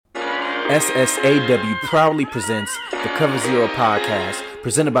SSAW proudly presents the Cover Zero podcast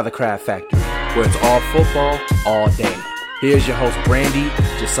presented by the Craft Factory, where it's all football, all day. Here's your host, Brandy,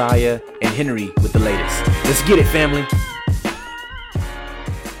 Josiah, and Henry with the latest. Let's get it, family. All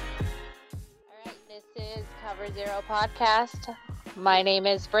right, this is Cover Zero podcast. My name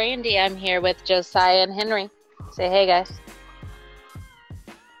is Brandy. I'm here with Josiah and Henry. Say hey, guys.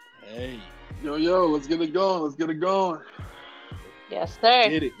 Hey. Yo, let's get it going. Yes,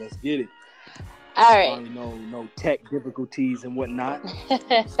 sir. Let's get it. All right. No tech difficulties and whatnot. All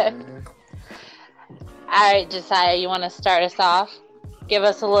right, Josiah, you want to start us off? Give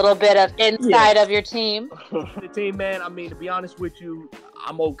us a little bit of inside of your team. The team, man. I mean, to be honest with you,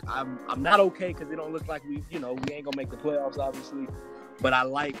 I'm not okay because it don't look like we ain't gonna make the playoffs, obviously. But I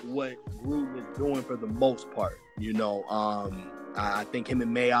like what Gruden is doing for the most part. I think him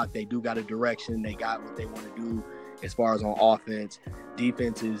and Mayock, they do got a direction. They got what they want to do as far as on offense.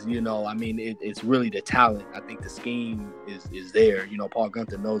 Defense is, it's really the talent. I think the scheme is there. Paul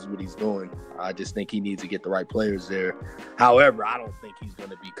Guenther knows what he's doing. I just think he needs to get the right players there. However, I don't think he's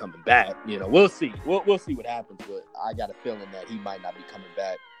going to be coming back. We'll see. We'll see what happens, but I got a feeling that he might not be coming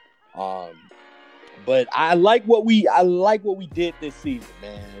back. But I like what we did this season,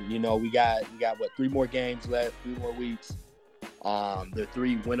 man. We got 3 more games left, 3 more weeks. They're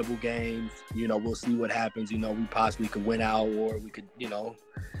 3 winnable games. We'll see what happens. We possibly could win out, or we could,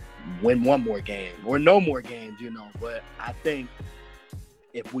 win 1 more game or no more games, But I think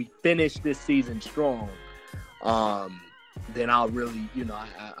if we finish this season strong, then I'll really,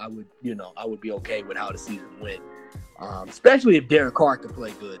 I would be okay with how the season went. Especially if Derek Carr could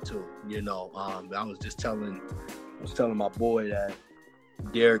play good too. I was telling my boy that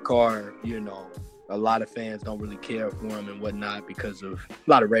Derek Carr, a lot of fans don't really care for him and whatnot because of a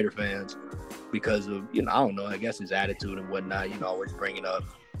lot of Raider fans because of, I don't know, I guess his attitude and whatnot, always bringing up,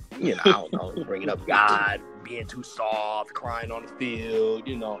 bringing up God, being too soft, crying on the field,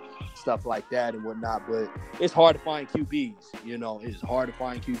 stuff like that and whatnot. But it's hard to find QBs, it's hard to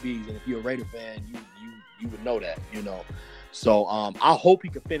find QBs. And if you're a Raider fan, you would know that, So I hope he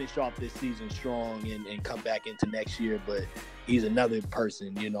can finish off this season strong and come back into next year. But he's another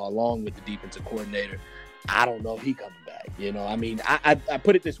person, along with the defensive coordinator. I don't know if he coming back. I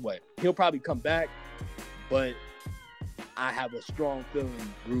put it this way. He'll probably come back, but I have a strong feeling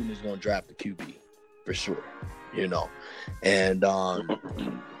Gruden is going to draft the QB for sure, And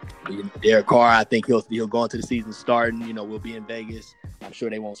Derek Carr, I think he'll go into the season starting. We'll be in Vegas. I'm sure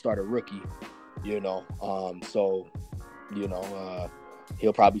they won't start a rookie, he'll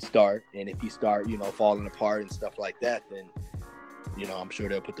probably start, and if he start, falling apart and stuff like that, then, I'm sure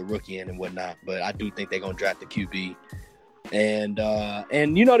they'll put the rookie in and whatnot. But I do think they're gonna draft the QB, and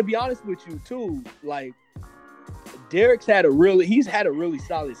to be honest with you too, like Derek's had a really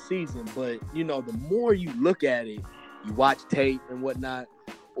solid season, but the more you look at it, you watch tape and whatnot,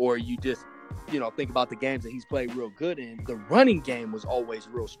 or you just think about the games that he's played real good in. The running game was always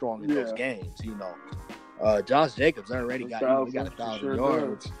real strong in those games. Josh Jacobs already got 1,000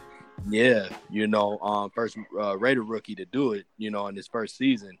 yards. Does. Yeah, first Raider rookie to do it, in his first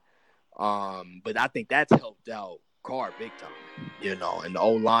season. But I think that's helped out Carr big time, and the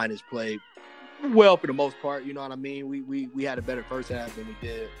O-line has played well for the most part. You know what I mean? We had a better first half than we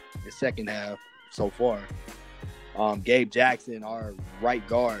did the second half so far. Gabe Jackson, our right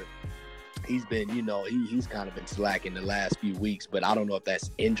guard, he's been, he's kind of been slacking the last few weeks, but I don't know if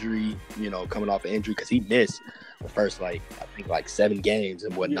that's injury, coming off an injury, because he missed the first, I think 7 games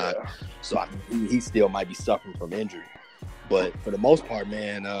and whatnot. Yeah. So he still might be suffering from injury. But for the most part,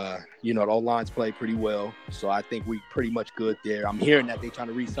 man, the O-line's played pretty well. So I think we pretty much good there. I'm hearing that they're trying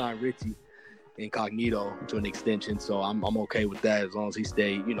to re-sign Richie Incognito to an extension. So I'm okay with that as long as he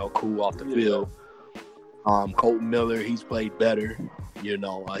stay, cool off the field. Colton Miller, he's played better. He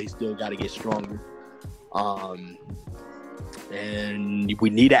still got to get stronger. And we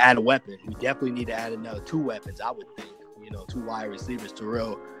need to add a weapon. We definitely need to add another 2 weapons, I would think. 2 wide receivers.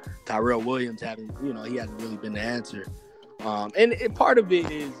 Tyrell Williams he hasn't really been the answer. And part of it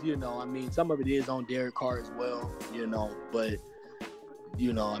is, some of it is on Derek Carr as well, but,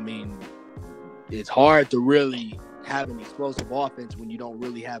 it's hard to really have an explosive offense when you don't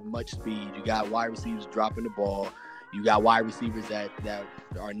really have much speed. You got wide receivers dropping the ball. You got wide receivers that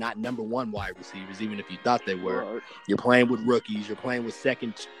are not number 1 wide receivers, even if you thought they were. Right. You're playing with rookies. You're playing with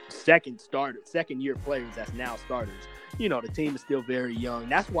second-year players that's now starters. The team is still very young.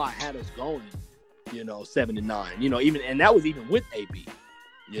 That's why I had us going, 7-9. And that was even with AB.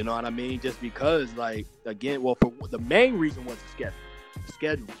 You know what I mean? Just because, for the main reason was the schedule. The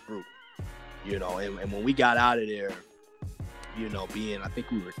schedule was brutal. And when we got out of there, you know, I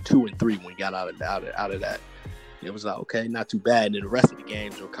think we were 2-3 when we got out of that. It was like, okay, not too bad. And then the rest of the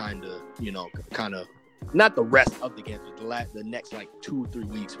games were kind of not the rest of the games, but the next like 2 or 3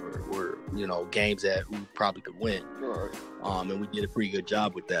 weeks were you know, games that we probably could win. Right. And we did a pretty good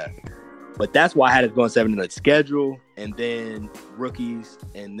job with that. But that's why I had it going 7 in the schedule, and then rookies,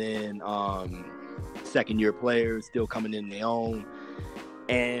 and then second-year players still coming in their own.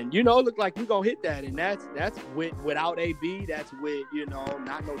 And, you know, it looked like we're going to hit that. And that's without AB. That's with, you know,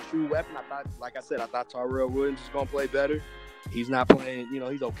 not no true weapon. I thought Tyrell Williams was going to play better. He's not playing, you know,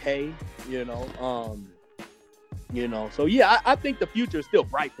 he's okay, you know. So, yeah, I think the future is still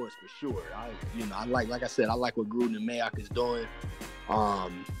bright for us for sure. I like what Gruden and Mayock is doing.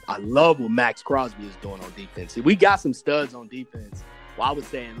 I love what Max Crosby is doing on defense. See, we got some studs on defense. Well, I would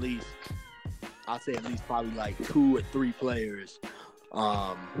say at least probably like 2 or 3 players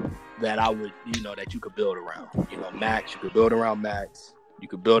that I would, you know, that you could build around. You know, Max, you could build around Max. You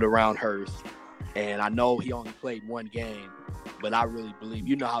could build around Hurst. And I know he only played 1 game, but I really believe,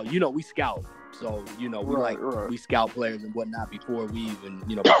 we scout. So, you know, we scout players and whatnot before we even,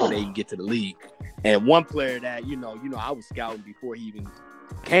 you know, before they even get to the league. And one player that, you know, I was scouting before he even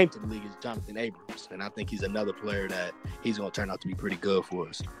came to the league is Jonathan Abrams. And I think he's another player that he's going to turn out to be pretty good for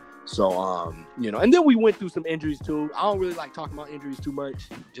us. So, you know, and then we went through some injuries too. I don't really like talking about injuries too much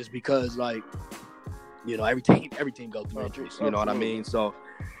just because, like, you know, every team goes through injuries. You know what I mean? So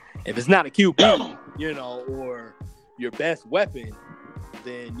if it's not a QB, you know, or your best weapon,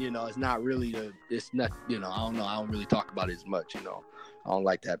 then, you know, it's not, you know, I don't know. I don't really talk about it as much, you know. I don't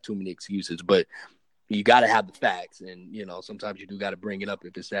like to have too many excuses, but you got to have the facts. And, you know, sometimes you do got to bring it up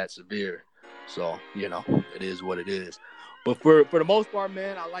if it's that severe. So, you know, it is what it is. But for the most part,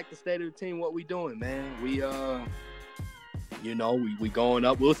 man, I like the state of the team, what we doing, man. We, you know, we going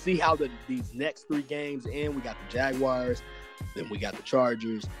up. We'll see how these next 3 games end. We got the Jaguars, then we got the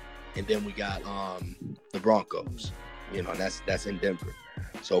Chargers, and then we got the Broncos. You know, that's in Denver.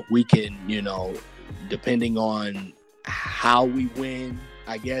 So if we can, you know, depending on how we win,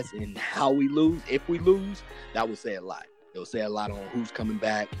 I guess, and how we lose, if we lose, that will say a lot. It will say a lot on who's coming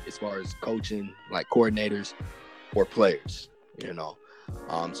back as far as coaching, like coordinators or players, you know.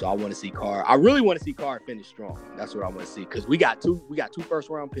 So I want to see Carr. I really want to see Carr finish strong. That's what I want to see, because we got two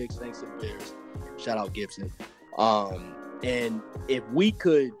first-round picks, thanks to the Bears. Shout out Gibson. And if we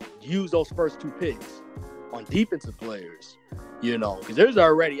could use those first 2 picks on defensive players, you know, because there's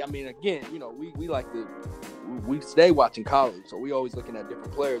already, I mean, again, you know, we stay watching college, so we always looking at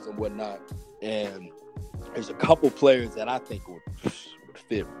different players and whatnot. And there's a couple players that I think would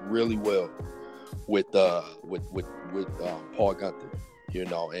fit really well with Paul Guenther, you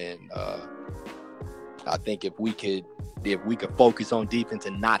know. And I think if we could focus on defense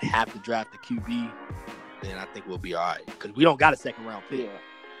and not have to draft the QB, then I think we'll be all right, because we don't got a second-round pick. Yeah.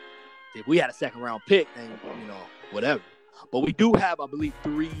 If we had a second-round pick, then, you know, whatever. But we do have, I believe,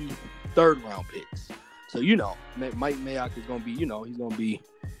 3 third-round picks. So, you know, Mike Mayock is going to be, you know, he's going to be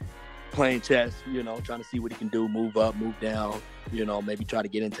playing chess, you know, trying to see what he can do, move up, move down, you know, maybe try to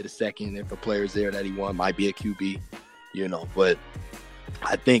get into the second if a player's there that he wants, might be a QB, you know. But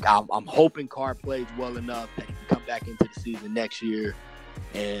I think I'm hoping Carr plays well enough that he can come back into the season next year,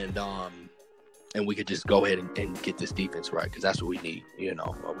 and we could just go ahead and get this defense right, because that's what we need. You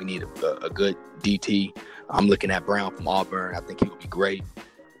know, we need a good DT. I'm looking at Brown from Auburn. I think he would be great.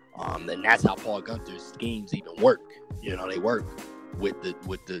 And that's how Paul Guenther's schemes even work. You know, they work with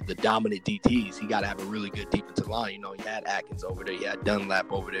the dominant DTs. He got to have a really good defensive line. You know, he had Atkins over there. He had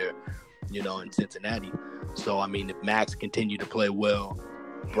Dunlap over there, you know, in Cincinnati. So, I mean, if Max continued to play well,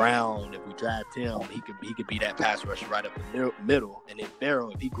 Brown, if we draft him, he could be that pass rusher right up the middle. And then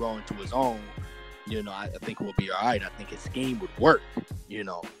Farrell, if he grow into his own, you know, I think we'll be all right. I think his scheme would work, you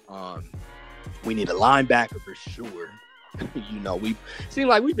know. We need a linebacker for sure. You know, we seem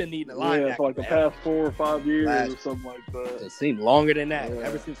like we've been needing a linebacker. Yeah, for like the past 4 or 5 years or something like that. It seemed longer than that,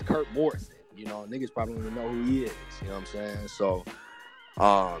 ever since Kurt Morrison. You know, niggas probably don't even know who he is. You know what I'm saying? So,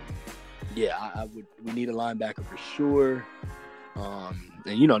 yeah, we need a linebacker for sure.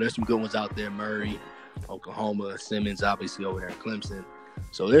 And, you know, there's some good ones out there. Murray, Oklahoma, Simmons, obviously, over there in Clemson.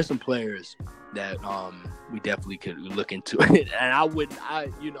 So there's some players that we definitely could look into it. And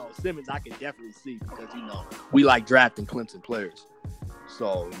Simmons I could definitely see, because, you know, we like drafting Clemson players.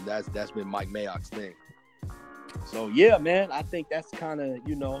 So that's been Mike Mayock's thing. So, yeah, man, I think that's kind of,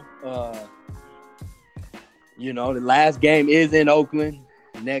 the last game is in Oakland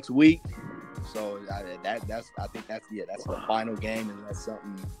next week. So I think that's the final game, unless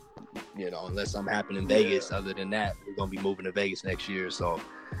something happen in Vegas. Other than that, we're going to be moving to Vegas next year. So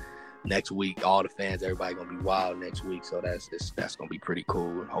next week, all the fans, everybody gonna be wild next week. So that's gonna be pretty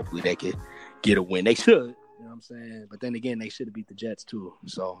cool. Hopefully they can get a win. They should. You know what I'm saying? But then again, they should have beat the Jets too.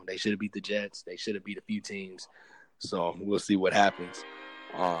 So they should have beat the Jets. They should have beat a few teams. So we'll see what happens.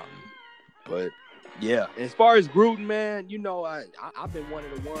 But yeah, as far as Gruden, man, you know, I've been one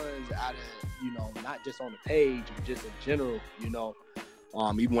of the ones out of, you know, not just on the page, but just in general, you know.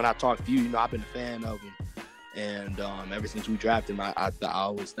 Even when I talk to you, you know, I've been a fan of him, and ever since we drafted him, I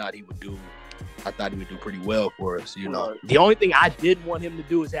always thought he would do. I thought he would do pretty well for us, you know. The only thing I didn't want him to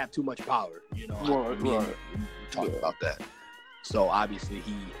do is have too much power, you know. We talked about that. So obviously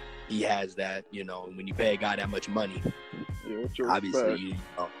he has that, you know. When you pay a guy that much money, obviously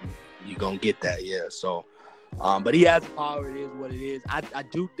you're gonna get that, yeah. So, but he has the power. It is what it is. I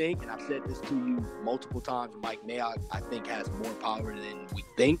do think, and I've said this to you multiple times, Mike Mayock, I think has more power than we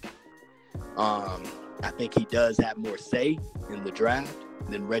think. I think he does have more say in the draft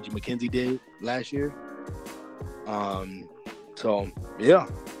than Reggie McKenzie did last year. So yeah,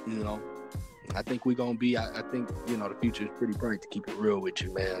 you know, I think we're gonna be. I think, you know, the future is pretty bright, to keep it real with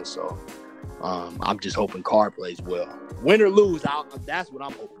you, man. So I'm just hoping Carr plays well. Win or lose, that's what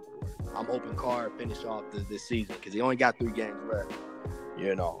I'm hoping for. I'm hoping Carr finish off this season, because he only got 3 games left.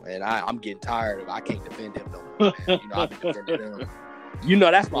 You know, and I'm getting tired of. I can't defend him no more, man. You know, I've been defending him. You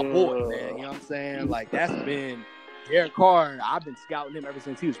know, that's my boy, man. You know what I'm saying? Like, that's been Derek Carr. I've been scouting him ever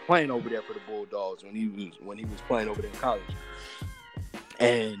since he was playing over there for the Bulldogs, when he was playing over there in college.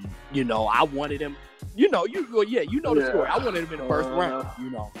 And, you know, I wanted him. You know, you know the story. I wanted him in the first round. You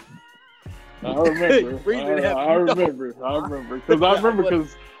know. I remember. Because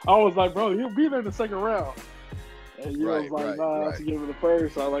I was like, bro, he'll be there in the second round. And you was like, nah, to give him the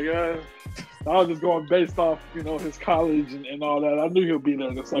first. I was like, I was just going based off, you know, his college and all that. I knew he'll be there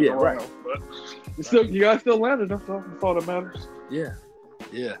in the second round. But you guys still landed him, so that's all that matters. Yeah.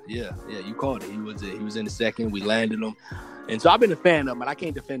 You called it. He was in the second. We landed him. And so I've been a fan of him, but I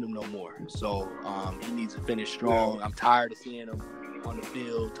can't defend him no more. So he needs to finish strong. Yeah. I'm tired of seeing him on the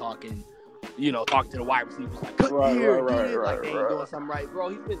field talking to the wide receivers like, like they ain't doing something right. Bro,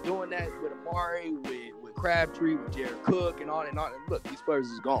 he's been doing that with Amari, with Crabtree, with Jared Cook, and all. Look, these Spurs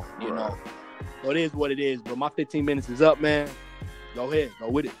is gone, you know. So it is what it is. But my 15 minutes is up, man. Go ahead. Go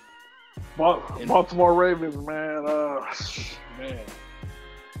with it. Baltimore Ravens, man.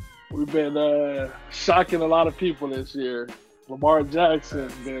 We've been shocking a lot of people this year. Lamar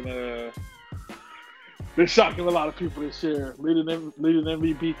Jackson been shocking a lot of people this year. Leading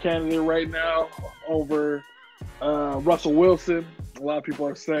MVP candidate right now over Russell Wilson. A lot of people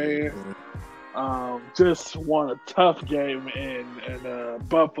are saying just won a tough game in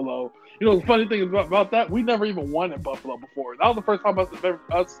Buffalo. You know, the funny thing about that, we never even won in Buffalo before. That was the first time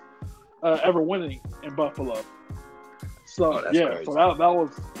us ever winning in Buffalo. So crazy. So that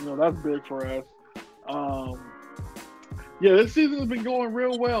was, you know, that's big for us. This season has been going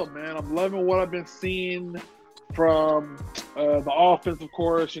real well, man. I'm loving what I've been seeing from the offense, of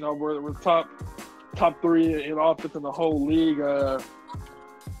course. You know, we're top 3 in offense in the whole league. Our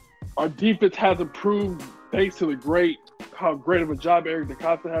defense has improved thanks to how great of a job Eric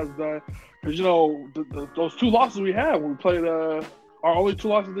DeCosta has done. Because, you know, those 2 losses we had when we played our only 2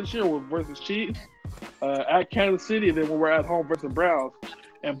 losses this year were versus Chiefs at Kansas City, and then when we're at home versus Browns.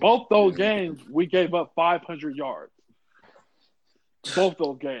 And both those games, we gave up 500 yards. Both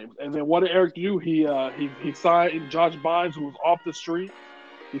those games. And then what did Eric do? He signed Josh Bynes, who was off the street.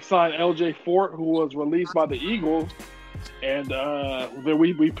 He signed L.J. Fort, who was released by the Eagles. And then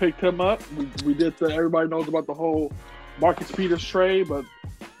we picked him up. We did everybody knows about the whole Marcus Peters trade, but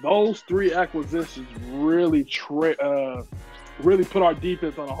those 3 acquisitions really put our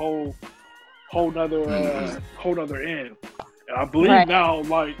defense on a whole nother end. And I believe now,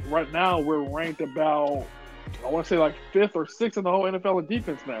 like right now, we're ranked about, I want to say like 5th or 6th in the whole NFL in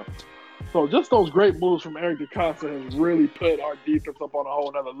defense now. So just those great moves from Eric DeCosta has really put our defense up on a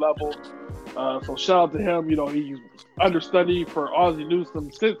whole nother level. So shout out to him. You know, he's understudy for Ozzie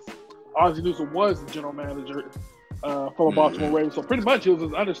Newsome since Ozzie Newsome was the general manager for the Baltimore Ravens. So pretty much he was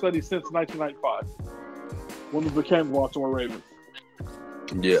his understudy since 1995 when we became the Baltimore Ravens.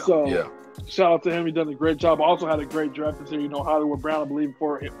 Shout out to him. He done a great job. Also had a great draft this year. You know, Hollywood Brown, I believe,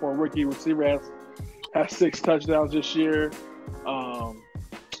 for a rookie receiver has 6 touchdowns this year. So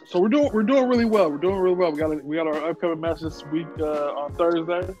we're doing really well. We got our upcoming match this week on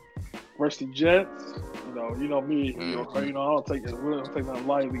Thursday versus the Jets. You know me. You know, I don't take that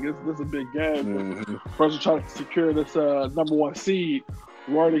lightly. This is a big game. First, we're trying to secure this number 1 seed.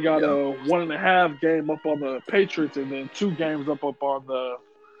 We already got a 1.5 game up on the Patriots, and then 2 games up on the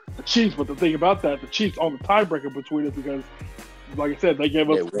Chiefs. But the thing about that, the Chiefs on the tiebreaker between us, because like I said, they gave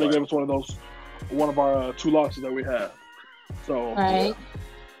us one of our 2 losses that we have. So, Right.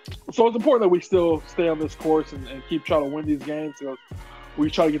 So it's important that we still stay on this course and keep trying to win these games because we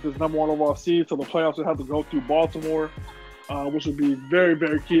try to get this number 1 overall seed. So the playoffs would have to go through Baltimore, which would be very,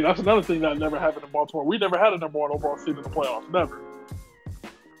 very key. That's another thing that never happened in Baltimore. We never had a number 1 overall seed in the playoffs. Never.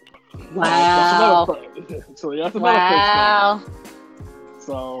 Wow. That's another Wow.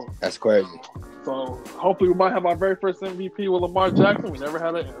 So That's crazy. So hopefully we might have our very first MVP with Lamar Jackson. We never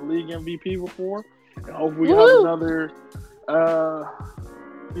had a league MVP before, and hopefully we have another,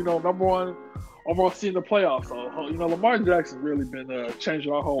 number 1 overall seed in the playoffs. So Lamar Jackson really been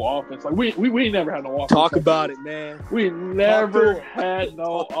changing our whole offense. Like we never had no offense. Talk about it, man. We never had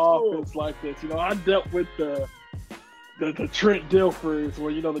no offense like this. I dealt with the Trent Dilfers,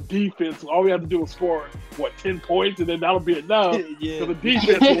 where the defense, all we have to do is score 10 points, and then that'll be enough. Yeah. So the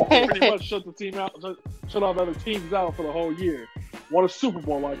defense will pretty much shut the team out, shut all the other teams out for the whole year. Won a Super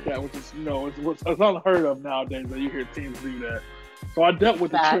Bowl like that, which is it's unheard of nowadays that you hear teams do that. So I dealt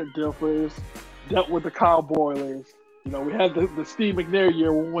with the Trent Dilfers, dealt with the Kyle Boilers. We had the Steve McNair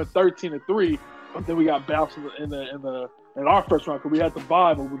year when we went 13-3, but then we got bounced in our first round because we had to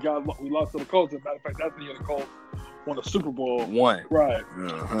bye, but we lost to the Colts. As a matter of fact, that's the year the Colts won the Super Bowl. One. Right.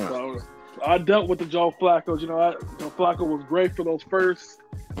 Uh-huh. So I dealt with the Joe Flacco. Joe Flacco was great for those first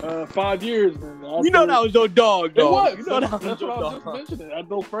 5 years. And that was your dog, though. It was. That's what I was just mentioning. At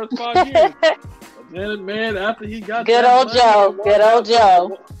those first 5 years. But then, man, after he got Good that old money, Joe. Good old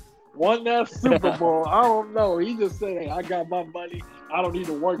Joe. Won that Super Bowl. I don't know. He just said, "Hey, I got my money. I don't need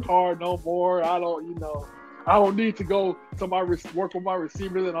to work hard no more. I don't need to go to work with my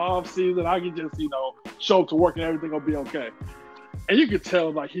receivers in the offseason. I can just, show up to work and everything will be okay." And you could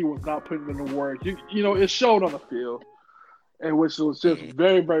tell like he was not putting in the work. It showed on the field, and which was just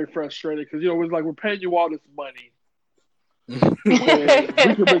very, very frustrating because it was like we're paying you all this money. And we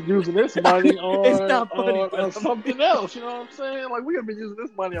could have been using this money on something else. You know what I'm saying? Like we could have been using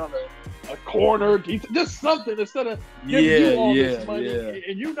this money on a corner, just something instead of giving you all this money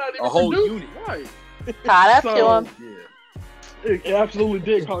and you not even a whole producing. unit. Right. Caught up to him. Yeah. It absolutely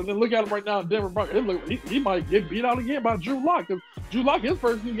did. And then look at him right now in Denver Broncos. He might get beat out again by Drew Lock because Drew Lock, his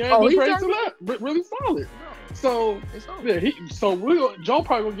first 2 games, he played really solid. So Joe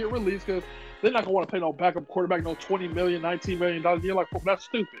probably gonna get released because they're not gonna want to pay no backup quarterback no $20 million, $19 million a year. Like that's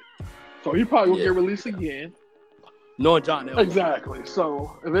stupid. So he probably will get released again. Knowing John Elway. Exactly.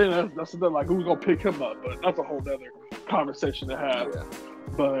 So and then that's another like who's gonna pick him up, but that's a whole other conversation to have. Yeah.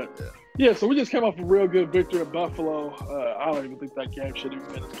 But yeah, so we just came off a real good victory at Buffalo. I don't even think that game should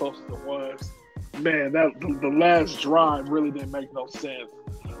have been as close as it was. Man, the last drive really didn't make no sense.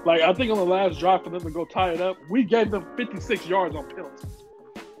 Like I think on the last drive for them to go tie it up, we gave them 56 yards on penalties.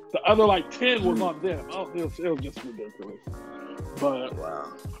 The other 10 was on them. It was just ridiculous.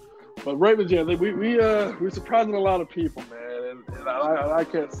 But Ravens, we surprised a lot of people, man, and I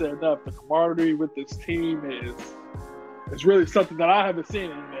can't say enough. The camaraderie with this team is really something that I haven't seen,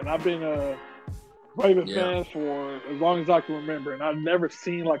 and I've been a Raven fan for as long as I can remember, and I've never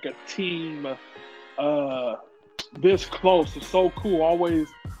seen like a team this close. It's so cool. Always,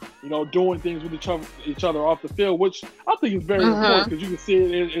 doing things with each other off the field, which I think is very important because you can see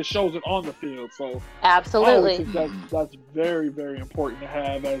it shows it on the field. So absolutely, I think that's very, very important to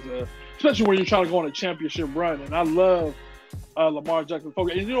have especially when you're trying to go on a championship run. And I love Lamar Jackson's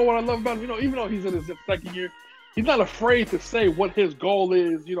focus. And you know what I love about him? Even though he's in his second year, he's not afraid to say what his goal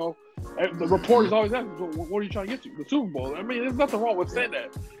is. The reporters always ask, "What are you trying to get to? The Super Bowl?" I mean, there's nothing wrong with saying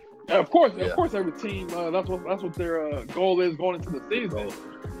that. Of course, every team that's what their goal is going into the season.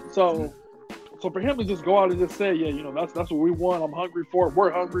 So for him to just go out and just say, that's what we want. I'm hungry for it. We're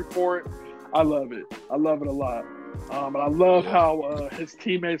hungry for it. I love it. I love it a lot. And I love how his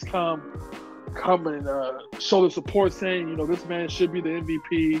teammates come and show the support, saying, this man should be the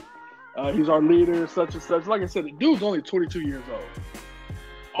MVP. He's our leader, such and such. Like I said, the dude's only 22 years old.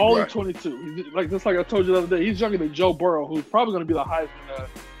 Only 22. He's just like I told you the other day, he's younger than Joe Burrow, who's probably going to be the Heisman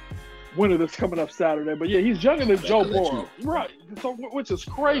winner that's coming up Saturday. But yeah, he's younger than Joe Burrow. Right. So, which is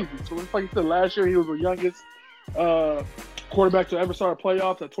crazy. So it's like you said, last year he was the youngest quarterback to ever start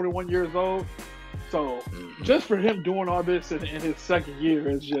playoffs at 21 years old. So just for him doing all this in his second year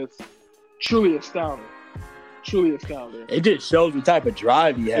is just truly astounding. Truly astounding. It just shows the type of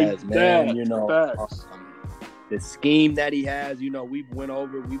drive he has, man. Facts. The scheme that he has, we've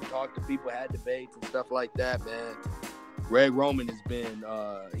talked to people, had debates and stuff like that, man. Greg Roman has been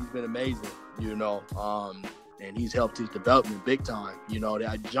he's been amazing, and he's helped his development big time.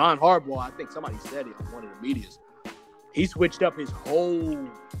 John Harbaugh, I think somebody said it on one of the medias. He switched up his whole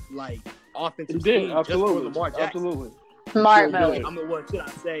offensive scheme just for Lamar Jackson. Absolutely. Smart feel good. move. I mean, what should I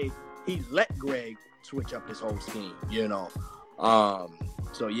say? He let Greg switch up his whole scheme,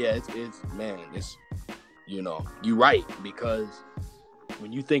 So yeah, it's you're right, because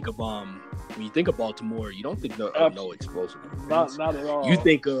when you think of Baltimore, you don't think of no explosive. Not at all. You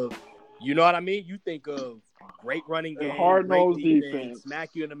think of, you know what I mean? You think of great running game, hard-nosed great defense,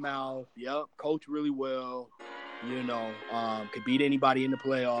 smack you in the mouth. Yep, coach really well. Could beat anybody in the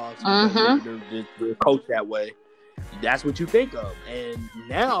playoffs. They're coached that way. That's what you think of. And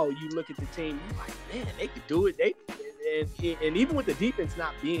now you look at the team, you're like, man, they could do it. And even with the defense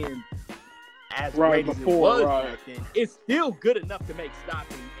not being as great as it was back then, it's still good enough to make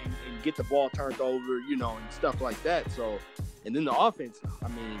stops and get the ball turned over, and stuff like that. So, and then the offense, I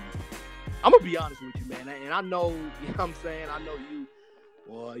mean, I'm going to be honest with you, man. And I know, what I'm saying? I know you,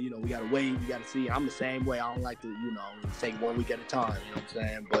 well, we got to wait, we got to see. I'm the same way. I don't like to, take 1 week at a time, you know what I'm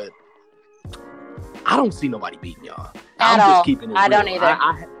saying? But I don't see nobody beating y'all. Just keeping it real. I don't either.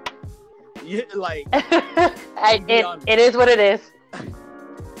 It is what it is.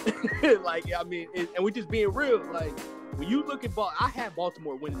 And we're just being real. Like, when you look at I had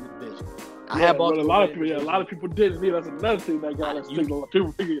Baltimore winning the division. A lot of people didn't. That's another thing that got us thinking.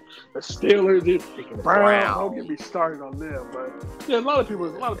 People thinking the Steelers, the Browns. Don't get me started on them, but a lot of people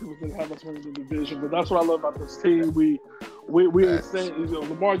didn't have us winning the division. But that's what I love about this team. We saying,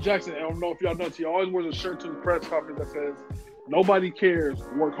 Lamar Jackson. I don't know if y'all know, he always wears a shirt to the press conference that says, "Nobody cares.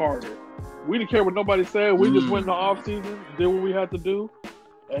 Work harder." We didn't care what nobody said. We just went in the offseason, did what we had to do,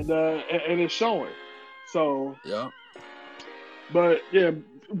 and it's showing. So yeah. But yeah,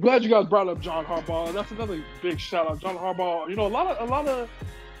 I'm glad you guys brought up John Harbaugh. That's another big shout out, John Harbaugh. A lot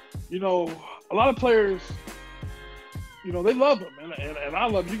of players, they love him, and I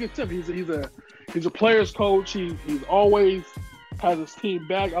love him. You can tell him he's a player's coach. He's always has his team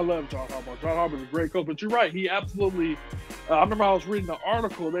back. I love John Harbaugh. John Harbaugh's a great coach. But you're right, he absolutely. I remember I was reading the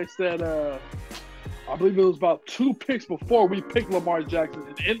article. They said, I believe it was about 2 picks before we picked Lamar Jackson,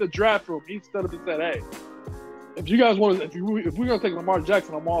 and in the draft room, he stood up and said, "Hey, if you guys want to, if we're gonna take Lamar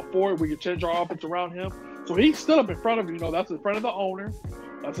Jackson, I'm all for it. We can change our offense around him." So he stood up in front of, that's in front of the owner,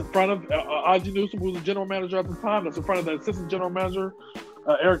 that's in front of Ozzie Newsome, who was the general manager at the time, that's in front of the assistant general manager,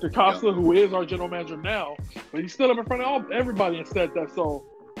 Eric DeCosta, who is our general manager now. But he stood up in front of everybody and said that. So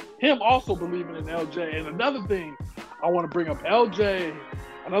him also believing in LJ. And another thing I want to bring up, LJ.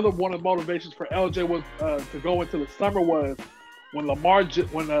 Another one of the motivations for LJ was to go into the summer was when John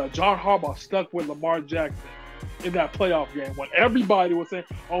Harbaugh stuck with Lamar Jackson in that playoff game, when everybody was saying,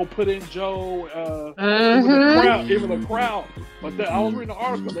 "Oh, put in Joe," even the crowd. But I was reading the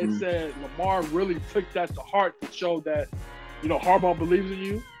article. They said Lamar really took that to heart to show that, Harbaugh believes in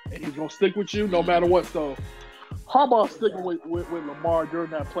you and he's gonna stick with you no matter what. So Harbaugh sticking with Lamar during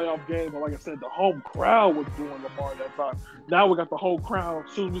that playoff game. But like I said, the home crowd was doing Lamar that time. Now we got the whole crowd.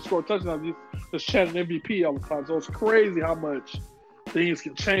 As soon as we score a touchdown, just chanting MVP all the time. So it's crazy how much things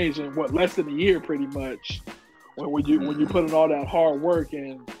can change in less than a year, pretty much. When you put in all that hard work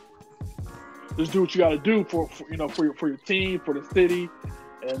and just do what you got to do for your team, for the city,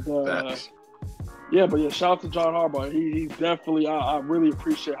 and shout out to John Harbaugh. He's definitely. I really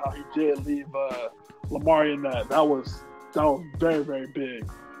appreciate how he did leave Lamar in that. That was very, very big,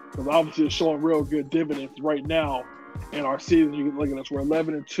 because obviously it's showing real good dividends right now in our season. You can look at us. We're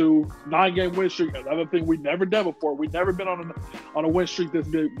 11-2, 9-game win streak. Another thing we've never done before. We've never been on a win streak this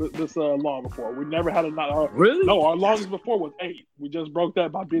big, this long before. We never had really? No, our longest before was 8. We just broke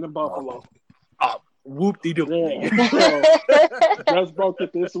that by beating Buffalo. Whoop-de-doo. Yeah. So, just broke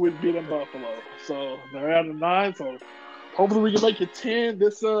it this week, beating Buffalo. So they're at 9. So hopefully we can make it 10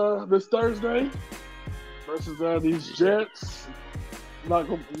 this Thursday versus these Jets.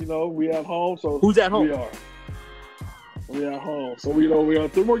 We at home. So who's at home? We are. We at home. So we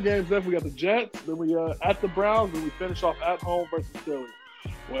got 3 more games left. We got the Jets, then we at the Browns, and we finish off at home versus Philly.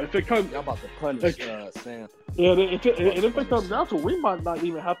 Well, if it comes, y'all about to punish Sam. Yeah, if it comes down to it, we might not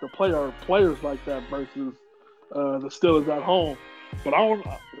even have to play our players like that versus the Steelers at home. But I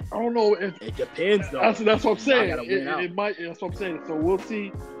don't know if it depends though. That's what I'm saying. It might. That's what I'm saying. So we'll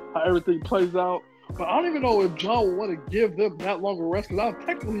see how everything plays out. But I don't even know if John will want to give them that long a rest, because that'll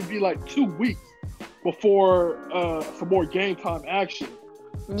technically be like 2 weeks before some more game time action.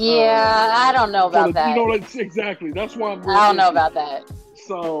 Yeah, I don't know about that. Exactly. That's why I'm. I don't know about that.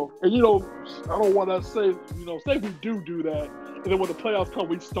 So, and I don't want to say, say we do that, and then when the playoffs come,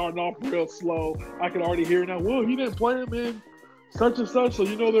 we starting off real slow. I can already hear now. Well, he didn't play him in such and such, so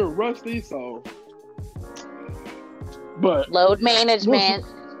they're rusty. So, but load management.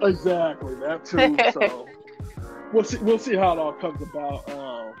 Exactly, that too. So we'll see how it all comes about.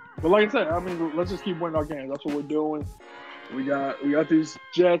 But like I said, let's just keep winning our games. That's what we're doing. We got these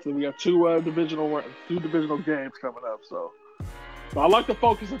Jets, and we got two divisional games coming up. So, but I like the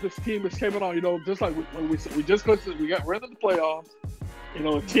focus that this team is coming on. You know, just like when we ran into the playoffs. You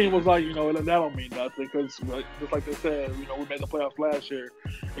know, the team was like, you know, that don't mean nothing because just like they said, you know, we made the playoffs last year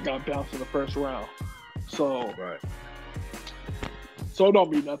and got bounced in the first round. So, right. So it don't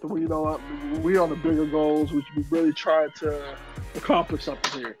mean nothing. We, you know, we on the bigger goals. We really try to accomplish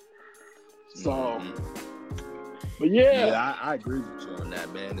something here. So, but yeah, I agree with you on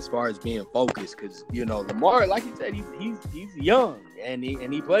that, man. As far as being focused, because you know, Lamar, like you said, he's young and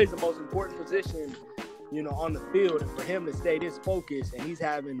he plays the most important position, you know, on the field, and for him to stay this focused, and he's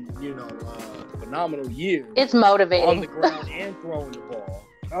having, you know, a phenomenal year. It's motivating. On the ground and throwing the ball.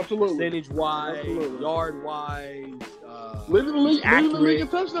 Absolutely. Percentage-wise, yard-wise. Leading the league in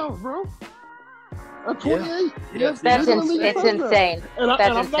touchdowns, bro. At 28. Yes. It's insane. And That's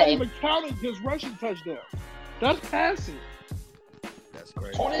I'm insane. not even counting his rushing touchdowns. That's passing. That's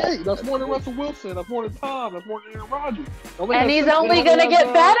crazy. 28. That's more than Russell Wilson. That's more than Tom. That's more than Aaron Rodgers. And he's only going to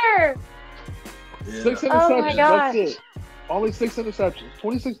get better. Yeah. 6 interceptions. Oh my gosh. That's it. Only 6 interceptions.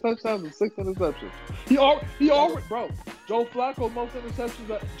 26 touchdowns and 6 interceptions. He already, bro. Joe Flacco, most interceptions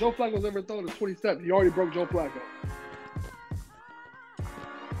that Joe Flacco's ever thrown is 27. He already broke Joe Flacco.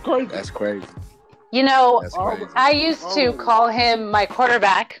 Crazy. That's crazy. You know, That's crazy. I used to call him my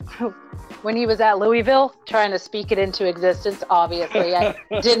quarterback when he was at Louisville, trying to speak it into existence. Obviously, it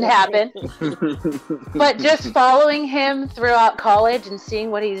didn't happen. But just following him throughout college and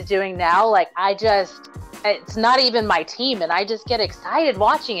seeing what he's doing now, like, it's not even my team, and I just get excited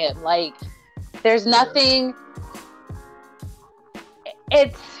watching it. Like, there's nothing.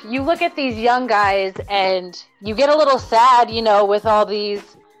 You look at these young guys and you get a little sad, you know, with all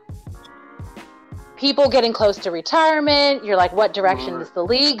these people getting close to retirement. You're like, what direction is the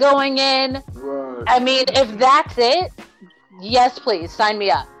league going in? Right. I mean, if that's it, yes, please sign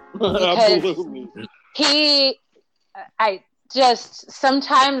me up. Because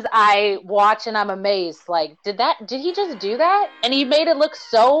sometimes I watch and I'm amazed. Like, did he just do that? And he made it look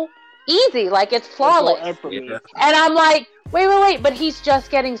so easy, like it's flawless. Yeah. And I'm like, wait, but he's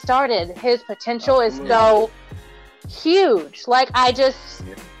just getting started. His potential is so huge. Like, I just...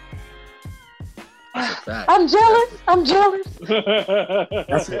 That's a fact. I'm jealous.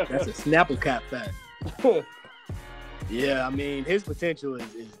 That's a Snapple Cap fact. Yeah, I mean, his potential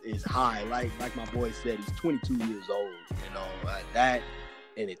is high. Like my boy said, he's 22 years old. You know, that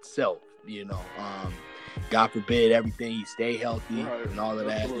in itself, you know, God forbid everything, he stay healthy and all of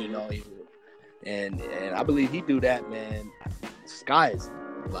that, you know. And I believe he do that, man. The sky is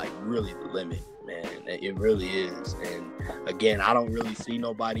like really the limit, man. It really is. And again, I don't really see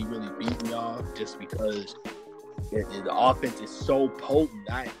nobody really beating y'all just because the offense is so potent.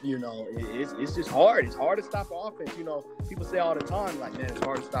 It's just hard. It's hard to stop the offense. You know, people say all the time, like, man, it's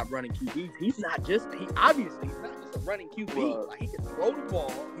hard to stop running QBs. He's not just a running QB. Like, he can throw the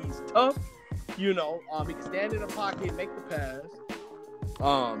ball. He's tough. You know, he can stand in the pocket and make the pass.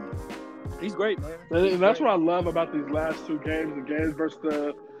 He's great, man. And that's what I love about these last two games, the games versus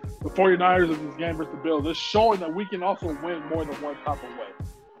the 49ers and this game versus the Bills. It's showing that we can also win more than one type of way.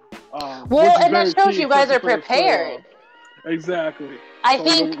 Well, and that shows you guys are prepared. Exactly. I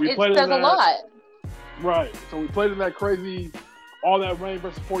think it says a lot. Right. So we played in that crazy, all that rain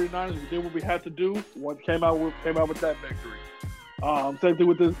versus 49ers. We did what we had to do. One came out with that victory. Same thing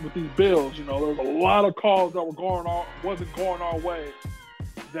with these Bills. You know, there was a lot of calls that wasn't going our way.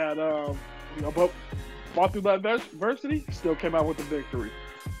 That you know, but fought through that adversity, still came out with the victory.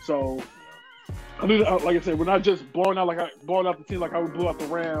 So, I mean, like I said, we're not just blowing out the team like how we blew out the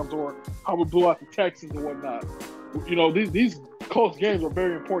Rams or how we blew out the Texans and whatnot. You know, these close games are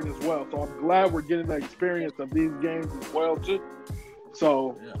very important as well. So I'm glad we're getting the experience of these games as well too.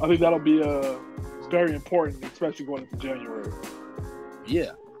 So I think that'll be very important, especially going into January.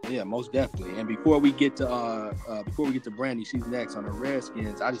 Yeah, most definitely. And before we get to Brandy, she's next on the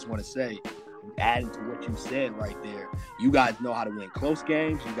Redskins. I just want to say, adding to what you said right there, you guys know how to win close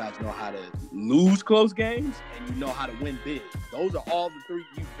games. You guys know how to lose close games, and you know how to win big. Those are all the three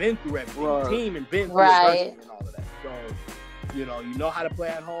you've been through every team and been through adversity and all of that. So, you know how to play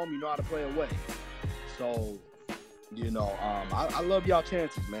at home. You know how to play away. So, you know, I love y'all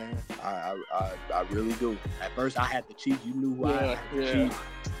chances, man. I really do. At first, I had the Chiefs. You knew who I had the Chiefs.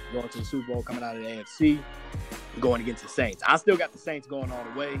 Going to the Super Bowl, coming out of the AFC, going against the Saints. I still got the Saints going all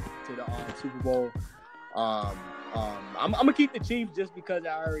the way to the Super Bowl. I'm gonna keep the Chiefs just because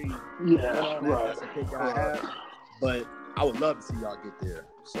I already that's a pick I have. But I would love to see y'all get there.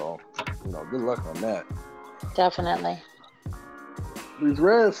 So, you know, good luck on that. Definitely. These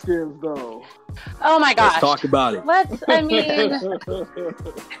Redskins, though. Oh my gosh. Let's talk about it.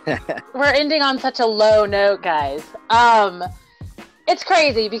 We're ending on such a low note, guys. It's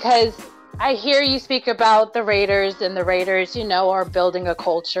crazy because I hear you speak about the Raiders, and the Raiders, are building a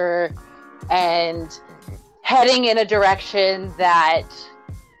culture and heading in a direction that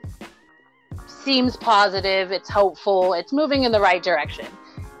seems positive, it's hopeful, it's moving in the right direction.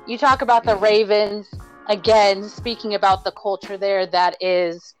 You talk about the Ravens, again, speaking about the culture there that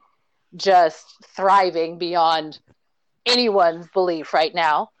is just thriving beyond anyone's belief right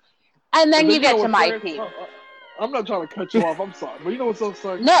now. And then you get to my team. I'm not trying to cut you off, I'm sorry. But you know what's so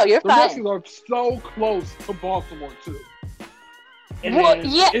exciting? No, you're fine. The Redskins are so close to Baltimore, too. Well,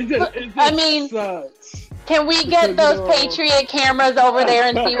 yeah, sucks. Can we get those Patriot cameras over there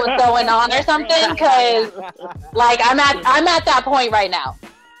and see what's going on or something? Because, I'm at that point right now.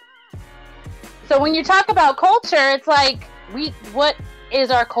 So when you talk about culture, it's like, what is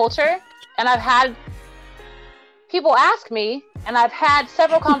our culture? And I've had people ask me, and I've had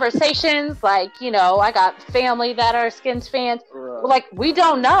several conversations. I got family that are Skins fans. Right. We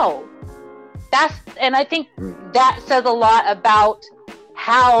don't know. And I think that says a lot about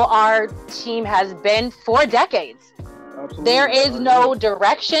how our team has been for decades. Absolutely. There is no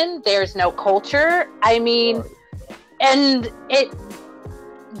direction. There's no culture. I mean, and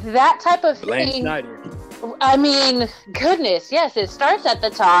that type of thing. Snyder. I mean, goodness, yes, it starts at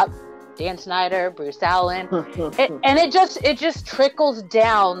the top. Dan Snyder, Bruce Allen, and it just trickles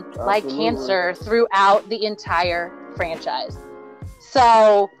down like cancer throughout the entire franchise.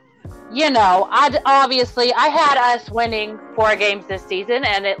 So, I had us winning 4 games this season,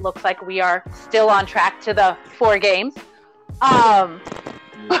 and it looks like we are still on track to the 4 games. But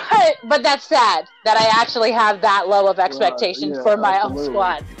that's sad that I actually have that low of expectations for my own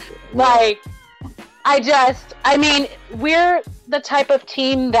squad. We're the type of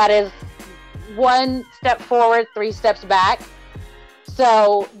team that is 1 step forward, 3 steps back.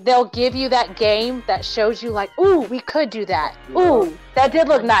 So they'll give you that game that shows you ooh, we could do that. Ooh, that did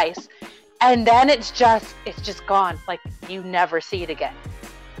look nice. And then it's just gone. You never see it again.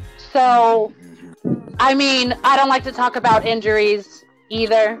 So, I don't like to talk about injuries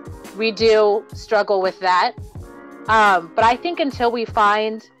either. We do struggle with that. But I think until we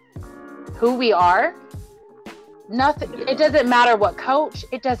find who we are, it doesn't matter what coach,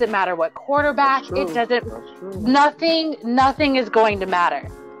 it doesn't matter what quarterback, nothing is going to matter.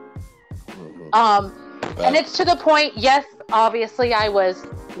 And it's to the point, yes, obviously I was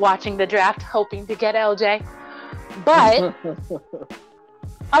watching the draft hoping to get LJ, but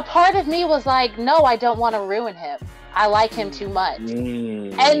a part of me was like, no, I don't want to ruin him. I like him too much.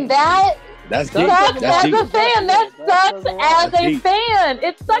 And that sucks as a fan. That sucks as a fan.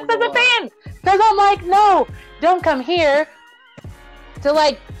 It sucks as a fan. Because I'm like, no, don't come here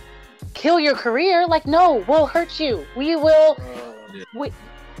to kill your career. No, we'll hurt you. We will.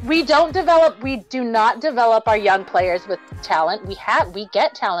 We do not develop our young players with talent. We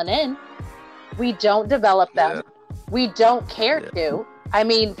get talent in. We don't develop them. Yeah. We don't care to.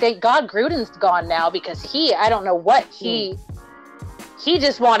 Thank God Gruden's gone now because I don't know what he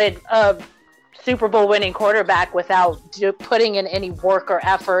just wanted a Super Bowl winning quarterback without putting in any work or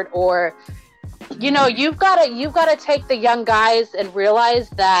effort or, you've got to take the young guys and realize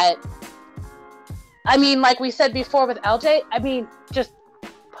that, like we said before with LJ, just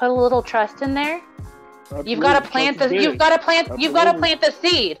put a little trust in there. Absolutely. You've got to plant the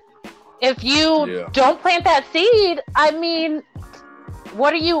seed. If you don't plant that seed,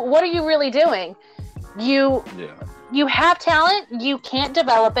 what are you really doing? You have talent, you can't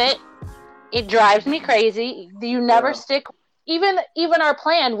develop it. It drives me crazy. You never stick. Even our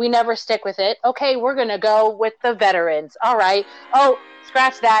plan, we never stick with it. Okay, we're gonna go with the veterans. All right. Oh,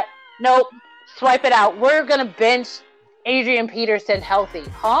 scratch that. Nope. Swipe it out. We're gonna bench Adrian Peterson healthy.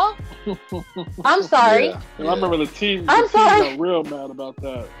 Huh? I'm sorry. Yeah. I remember the team got real mad about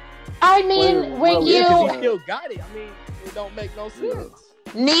that. When he still got it. It don't make no sense.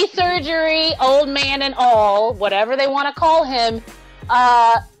 Knee surgery, old man and all, whatever they want to call him,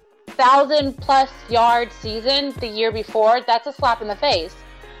 1,000+ yard season the year before, that's a slap in the face.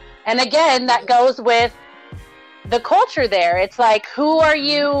 And again, that goes with the culture there. It's who are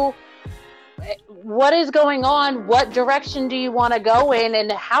you? What is going on? What direction do you want to go in?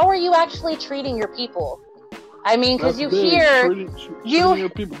 And how are you actually treating your people? Because you hear treating your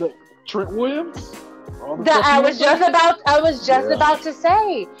people. Trent Williams? That I was just about to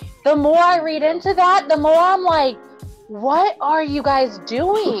say. The more I read into that, the more I'm like, what are you guys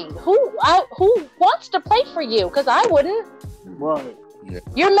doing? Who wants to play for you? Because I wouldn't. Right. Yeah.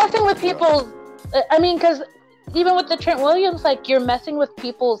 You're messing with people's. Because even with the Trent Williams, you're messing with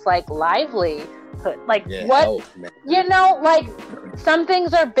people's lively. childhood. Like Yeah, what, health, man. you know, like some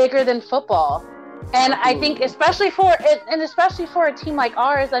things are bigger than football. And I think especially for a team like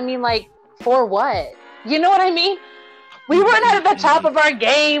ours, I mean, like, for what? You know what I mean? We weren't at the top of our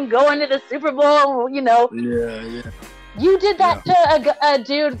game going to the Super Bowl, you know. Yeah. You did that to a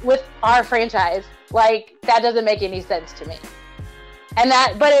dude with our franchise. Like, that doesn't make any sense to me.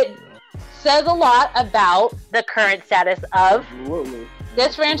 But it says a lot about the current status of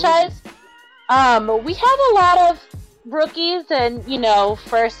this franchise. We have a lot of rookies and, you know,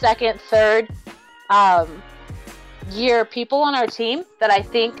 first, second, third year people on our team that I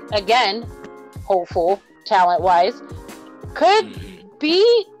think, again, hopeful, talent-wise, could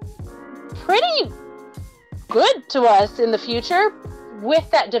be pretty good to us in the future with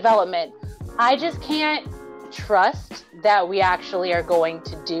that development. I just can't trust that we actually are going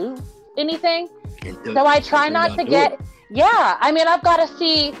to do anything. So I try not to get... Yeah, I mean, I've got to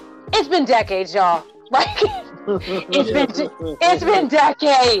see... It's been decades, y'all. Like, it's been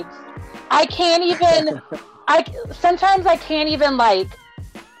decades. I can't even... Sometimes I can't even, like...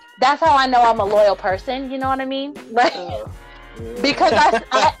 That's how I know I'm a loyal person, you know what I mean? Like, because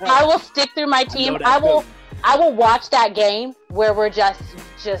I will stick through my team. I will watch that game where we're just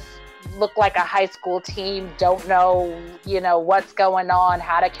look like a high school team, don't know, you know, what's going on,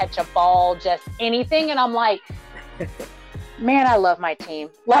 how to catch a ball, just anything. And I'm like, man, I love my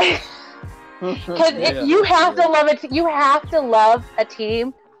team. Like, because you have to love it. You have to love a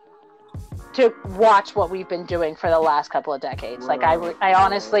team to watch what we've been doing for the last couple of decades. Like, I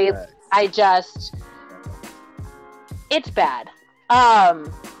honestly, it's bad.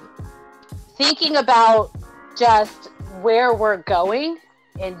 Thinking about just where we're going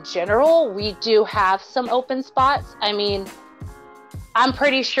in general, we do have some open spots. I mean, I'm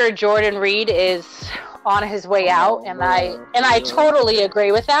pretty sure Jordan Reed is on his way out, and I totally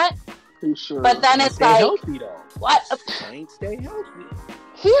agree with that. Sure. But then it's like, healthy, though. What? Stay healthy.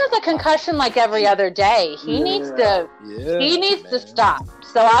 He has a concussion like every other day. He needs to stop.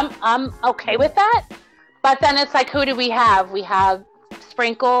 So I'm okay with that. But then it's like, who do we have? We have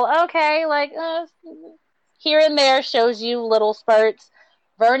Sprinkle. Okay, like here and there shows you little spurts.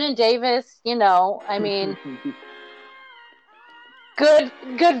 Vernon Davis, you know, I mean, good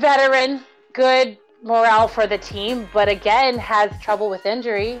veteran, good morale for the team, but again has trouble with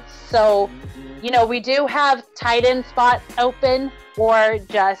injury. So, you know, we do have tight end spots open or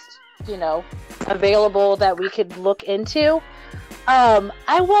just, you know, available that we could look into.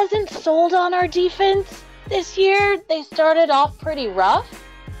 I wasn't sold on our defense this year. They started off pretty rough.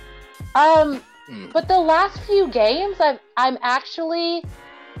 But the last few games, I'm actually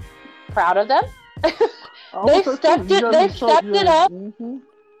proud of them. They've stepped it up.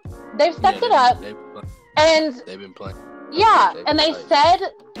 They've stepped it up. And they've been playing. Yeah, and they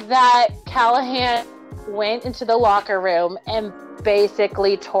said that Callahan went into the locker room and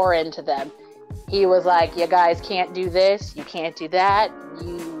basically tore into them. He was like, you guys can't do this, you can't do that,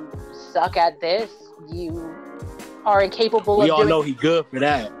 you suck at this, you are incapable of doing... We all know he's good for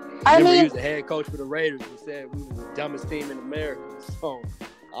that. I mean, he was the head coach for the Raiders and said we were the dumbest team in America. So,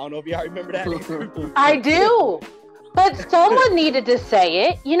 I don't know if y'all remember that. I do. But someone needed to say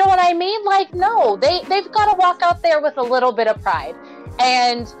it. You know what I mean? Like, no, they've got to walk out there with a little bit of pride.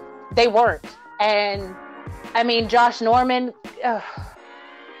 And they weren't. And, I mean, Josh Norman,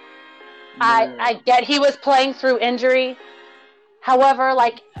 I get he was playing through injury. However,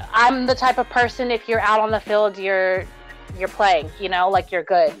 like, I'm the type of person, if you're out on the field, you're playing, you know, like you're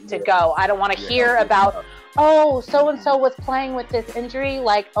good to go. I don't want to hear about, oh, so-and-so was playing with this injury.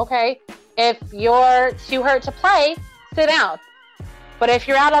 Like, okay, if you're too hurt to play, sit down. But if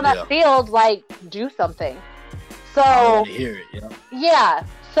you're out on that field, like, do something. So, I want to hear it, yeah.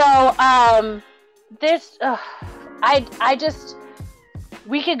 So, this, I just,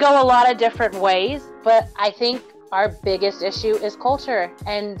 we could go a lot of different ways, but I think our biggest issue is culture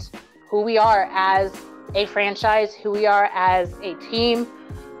and who we are as a franchise, who we are as a team.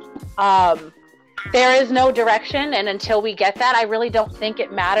 There is no direction, and until we get that, I really don't think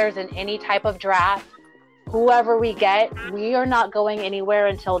it matters in any type of draft. Whoever we get, we are not going anywhere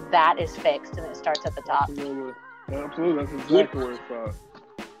until that is fixed and it starts at the top. Absolutely. That's exactly where it's at.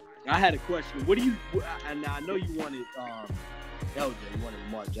 I had a question. What do you? And I know you wanted LJ, you wanted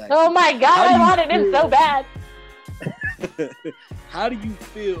Lamar Jackson. Oh my God, I wanted him so bad. How do you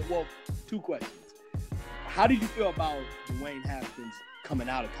feel? Well, two questions. How did you feel about Dwayne Haskins coming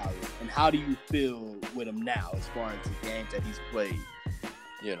out of college, and how do you feel with him now as far as the games that he's played,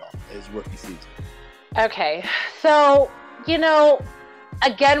 you know, his rookie season? Okay, so, you know,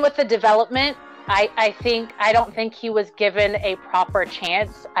 again with the development, I don't think he was given a proper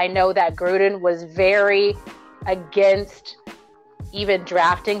chance. I know that Gruden was very against even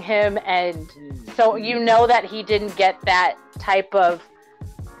drafting him, and so you know that he didn't get that type of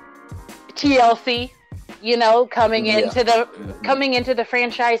TLC, coming into the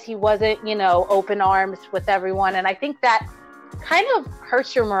franchise. He wasn't, open arms with everyone, and I think that kind of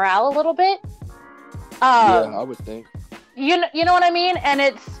hurts your morale a little bit. Yeah, I would think. You know what I mean? And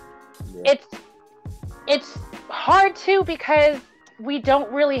it's hard too, because we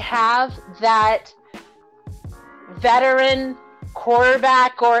don't really have that veteran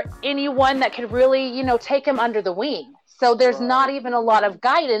quarterback or anyone that could really, take him under the wing. So there's not even a lot of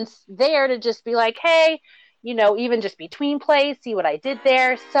guidance there to just be like, hey, even just between plays, see what I did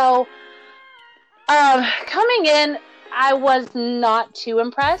there. So coming in, I was not too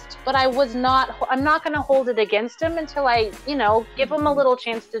impressed, but I'm not going to hold it against him until I, give him a little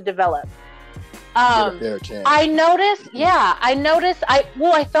chance to develop. Fair chance. I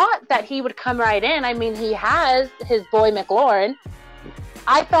thought that he would come right in. I mean, he has his boy McLaurin.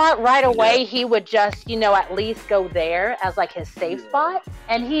 I thought right away he would just, at least go there as like his safe spot.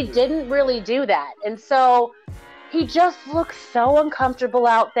 And he didn't really do that. And so he just looks so uncomfortable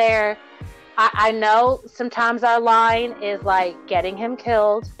out there. I know sometimes our line is like getting him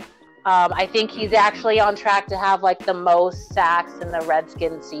killed. I think he's actually on track to have like the most sacks in the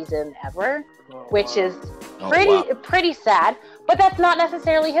Redskins season ever, which is pretty sad. But that's not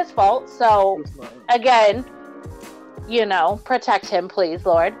necessarily his fault. So again, protect him, please,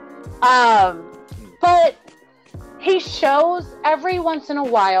 Lord. But he shows every once in a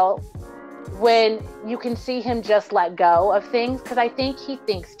while when you can see him just let go of things, because I think he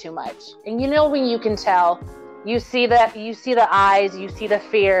thinks too much. And when you can tell, you see the eyes, you see the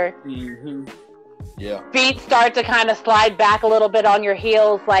fear. Mm-hmm. Yeah. Feet start to kind of slide back a little bit on your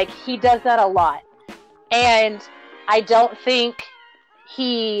heels. Like, he does that a lot. And I don't think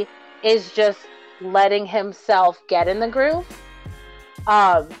he is just letting himself get in the groove.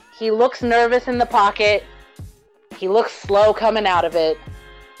 He looks nervous in the pocket. He looks slow coming out of it.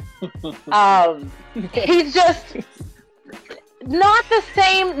 He's just not the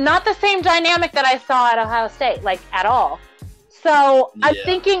same dynamic that I saw at Ohio State, like, at all. So I'm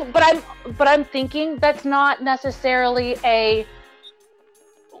thinking, but I'm thinking that's not necessarily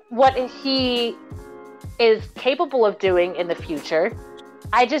what he is capable of doing in the future.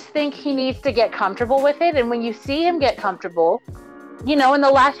 I just think he needs to get comfortable with it. And when you see him get comfortable, in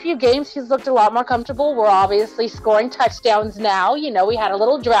the last few games, he's looked a lot more comfortable. We're obviously scoring touchdowns now. We had a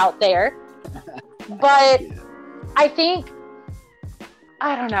little drought there. But I think,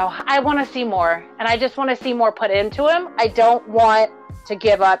 I don't know, I want to see more. And I just want to see more put into him. I don't want to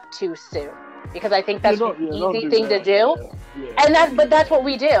give up too soon, because I think that's an easy thing to do. And that's what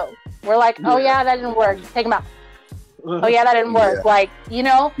we do. We're like, oh yeah, that didn't work. Take him out. Oh yeah, that didn't work. Like, He's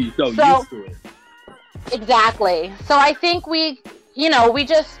so used to it. Exactly. So I think we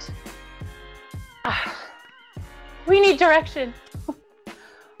just we need direction.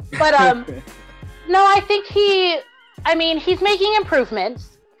 But no, I think he's making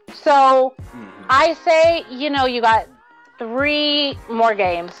improvements. So I say, you got 3 more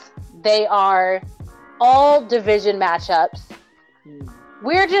games. They are all division matchups.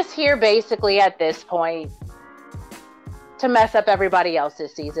 We're just here basically at this point to mess up everybody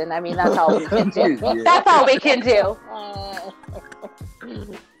else's season. I mean, that's all we can do. That's all we can do.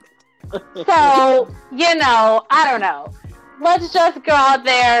 So, I don't know. Let's just go out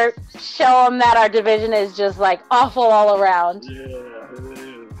there, show them that our division is just like awful all around. Yeah, it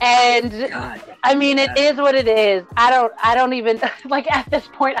is. And God, I mean, it is what it is. I don't even, like, at this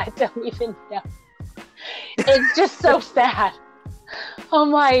point, I don't even know. It's just so sad.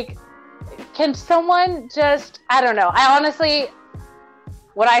 I'm like, can someone just, I don't know. I honestly,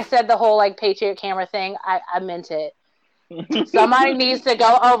 when I said the whole like Patriot camera thing, I meant it. Somebody needs to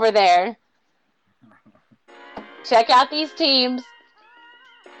go over there, check out these teams.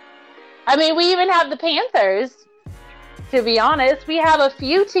 I mean, we even have the Panthers, to be honest. We have a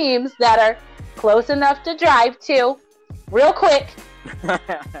few teams that are close enough to drive to real quick.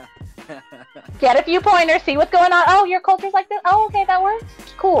 Get a few pointers, see what's going on. Oh, your culture's like this? Oh, okay, that works.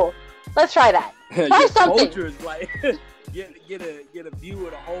 Cool. Let's try that. Try something. Culture is like get a view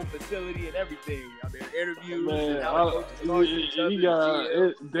of the whole facility and everything. I mean, interviews and how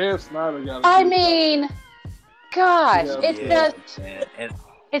Dan Snyder got. I mean, gosh,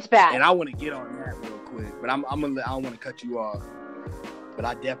 it's bad. And I want to get on that real quick, but I don't want to cut you off. But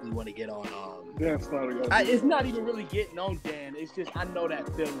I definitely want to get on. Dan Snyder got. It's not even really getting on Dan. It's just I know that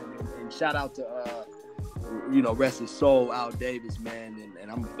feeling. And shout out to rest his soul, Al Davis, man,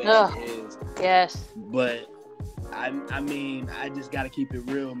 and I'm a fan Ugh. of his. Yes. But I mean, I just got to keep it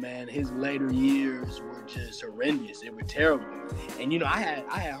real, man. His later years were just horrendous. They were terrible. And I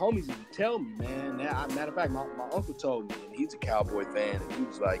had homies who would tell me, man. Matter of fact, my uncle told me, and he's a Cowboy fan, and he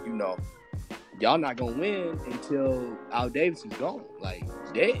was like, y'all not gonna win until Al Davis is gone, like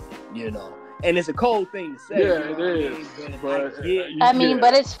dead, And it's a cold thing to say. Yeah, it is. But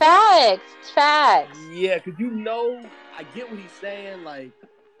it's facts. It's facts. Yeah, because I get what he's saying. Like,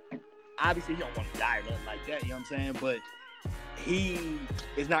 obviously, he don't want to die or nothing like that. You know what I'm saying? But he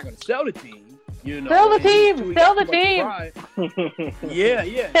is not going to sell the team. Sell the team. Sell the team. Yeah.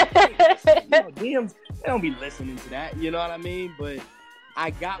 DMs, they don't be listening to that. You know what I mean? But I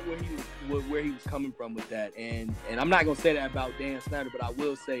got where he was coming from with that, and I'm not gonna say that about Dan Snyder, but I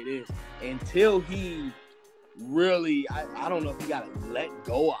will say this: until he really, I don't know if he got to let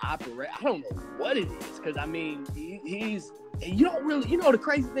go or operate. I don't know what it is, because I mean, he's you don't really, the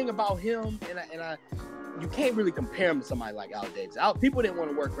crazy thing about him, and I you can't really compare him to somebody like Al Davis. People didn't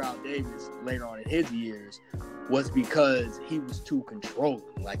want to work for Al Davis later on in his years was because he was too controlling.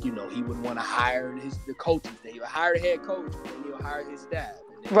 Like, he would want to hire the coaches. He would hire the head coach, and then he would hire his staff.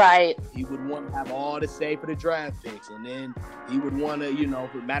 Right. He would want to have all the say for the draft picks, and then he would want to,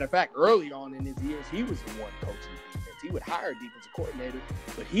 for matter of fact, early on in his years, he was the one coaching the defense. He would hire a defensive coordinator,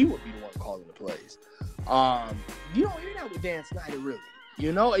 but he would be the one calling the plays. You don't hear that with Dan Snyder, really.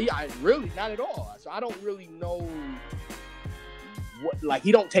 Really not at all. So I don't really know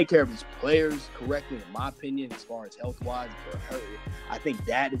he don't take care of his players correctly, in my opinion, as far as health-wise. I think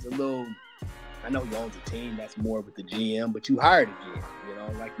that is a little. I know he owns a team that's more with the GM, but you hired a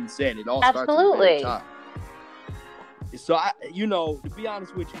GM. Like you said, it all starts at the top. So to be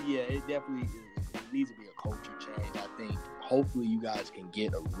honest with you, yeah, it definitely needs to be a culture change. I think hopefully you guys can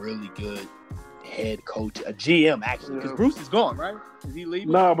get a really good head coach, a GM actually, because Bruce is gone, right? Is he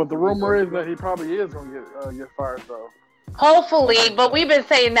leaving? No, but the rumor is that he probably is going to get fired, though. Hopefully, but we've been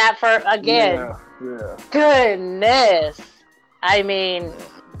saying that for Yeah. Goodness. I mean,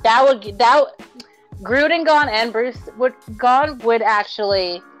 Gruden gone and Bruce would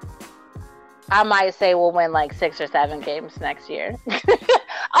actually, I might say we'll win like 6 or 7 games next year.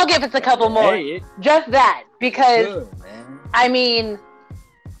 I'll give us a couple more. Just that, because good, man. I mean,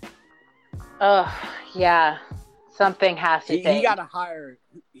 yeah, something has to. He got to hire.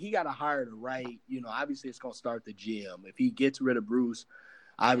 He got to hire the right. Obviously it's gonna start the GM. If he gets rid of Bruce,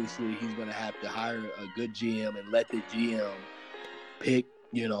 obviously he's gonna have to hire a good GM and let the GM pick,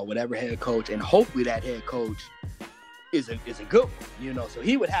 whatever head coach, and hopefully that head coach is a good one. So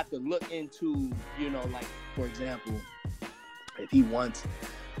he would have to look into, like, for example, if he wants,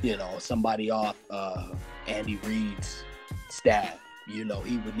 somebody off Andy Reid's staff. He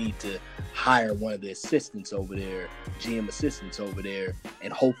would need to hire one of the assistants over there, GM assistants over there,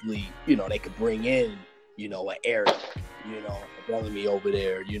 and hopefully, they could bring in, an Eric, a Bellamy over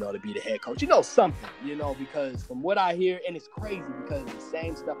there, to be the head coach. Something, because from what I hear, and it's crazy because the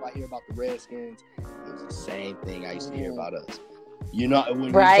same stuff I hear about the Redskins, it was the same thing I used to hear about us. When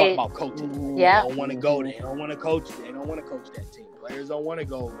we talk about coaching, they don't want to go there. They don't want to coach. They don't want to coach that team. Players don't want to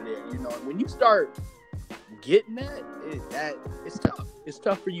go over there. When you start getting that it's tough. It's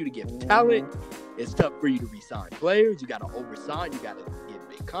tough for you to get talent. It's tough for you to re-sign players. You got to oversign. You got to get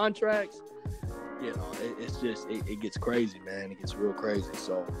big contracts. It's just it gets crazy, man. It gets real crazy.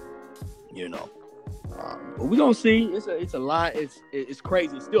 So, but we're gonna see. It's a lot. It's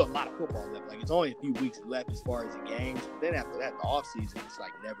crazy. It's still a lot of football left. Like, it's only a few weeks left as far as the games. But then after that, the off season, it's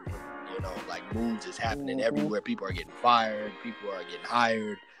like never ending. Like, moves is happening everywhere. People are getting fired. People are getting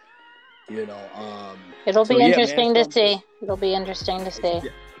hired. It'll be interesting to see. It'll be interesting to see.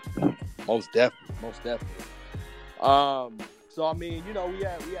 Most definitely. So I mean, we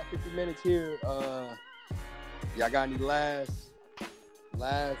have 50 minutes here. Y'all got any last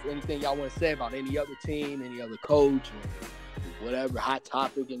anything y'all want to say about any other team, any other coach, or whatever hot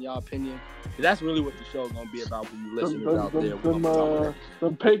topic in y'all opinion? Because that's really what the show is gonna be about for you listeners out there.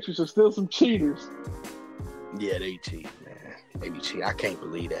 Them Patriots are still some cheaters. Yeah, they cheat, man. They be cheating. I can't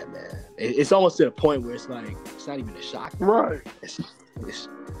believe that, man. It's almost to the point where it's like it's not even a shock. Right. It's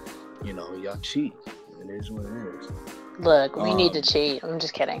y'all cheat. It is what it is. Look, we need to cheat. I'm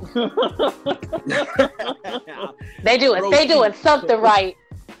just kidding. They doing something right.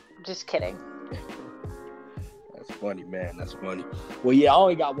 Just kidding. That's funny, man. That's funny. Well, yeah, I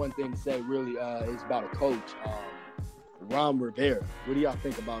only got one thing to say. Really, it's about a coach, Ron Rivera. What do y'all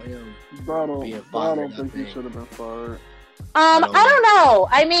think about him being fired? I don't think he should have been fired. I don't know.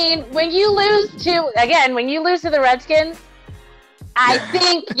 I mean, when you lose to the Redskins, I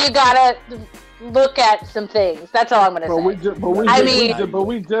think you gotta look at some things. That's all I'm going to say. But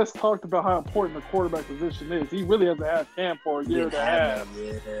we just talked about how important the quarterback position is. He really hasn't had camp for a year and a half.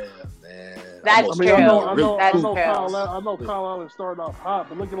 Yeah, man. That's true. I know Kyle Allen started off hot,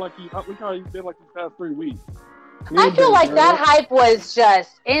 but look how he's been like the past 3 weeks. I feel like that hype was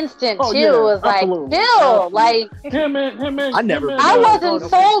just instant too. Yeah, it was absolutely. like, Bill, like I wasn't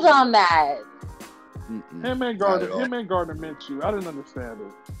sold on that. Him and Gardner Minshew. I didn't understand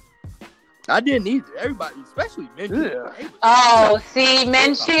it. I didn't either. Everybody, especially Minshew. Yeah. Oh, see,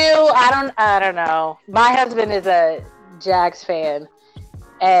 Minshew. I don't know. My husband is a Jags fan,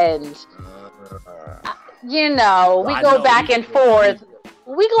 and we go back and forth.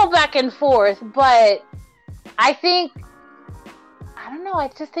 We go back and forth, but I don't know. I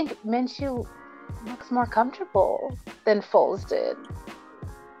just think Minshew looks more comfortable than Foles did.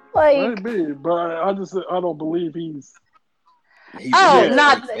 Like, maybe, but I don't believe he's he's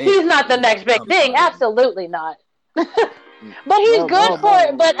not the next big thing. Absolutely not. But he's good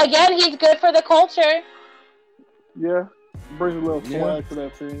for. But again, he's good for the culture. Yeah, brings a little swag to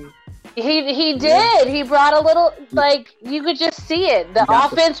that team. He did. He brought a little, like, you could just see it. The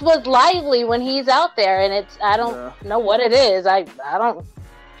offense was lively when he's out there, and I don't know what it is. I don't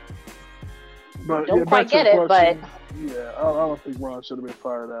quite get it, but yeah, I don't think Ron should have been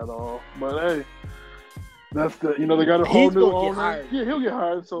fired at all. But hey, that's they got a whole new owner. Yeah, he'll get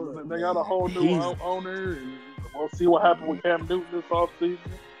hired. So they got a whole new owner, and we'll see what happens with Cam Newton this offseason.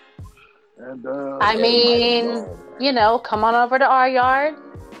 And come on over to our yard.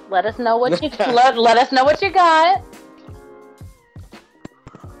 Let us know what you let us know what you got.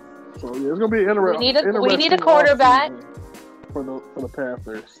 So yeah, it's gonna be interesting. We need a quarterback for the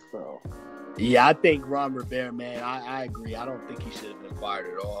Panthers. So yeah, I think Ron Rivera, man. I agree. I don't think he should have been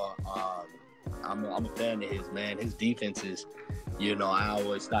fired at all. I'm a fan of his, man. His defense is, I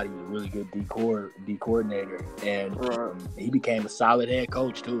always thought he was a really good D coordinator, and he became a solid head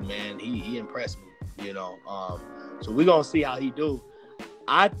coach too, man. He impressed me, So we're gonna see how he do.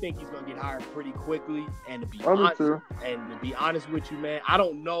 I think he's gonna get hired pretty quickly, and to be honest with you, man, I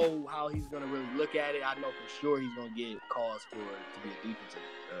don't know how he's gonna really look at it. I know for sure he's gonna get calls to be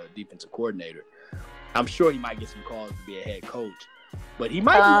a defensive coordinator. I'm sure he might get some calls to be a head coach, but he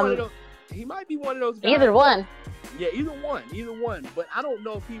might be one of those. He might be one of those guys. Either one. Yeah, either one. But I don't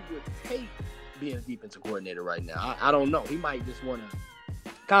know if he would take being a defensive coordinator right now. I don't know. He might just want to,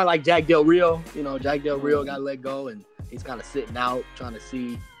 kind of like Jack Del Rio. Jack Del Rio got let go, and he's kind of sitting out, trying to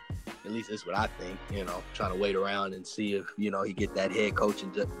see. At least that's what I think. Trying to wait around and see if he get that head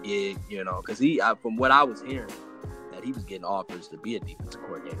coaching gig. Because from what I was hearing, that he was getting offers to be a defensive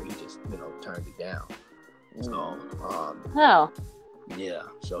coordinator. He just turned it down. So yeah,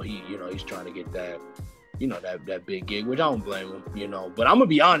 so he's trying to get that, that big gig, which I don't blame him, But I'm gonna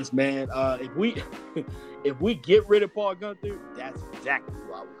be honest, man. If we get rid of Paul Guenther, that's exactly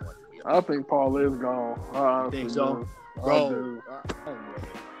who I would want to be. I think Paul is gone. I think so, bro.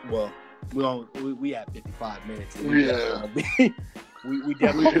 Well, we have 55 minutes. Yeah. we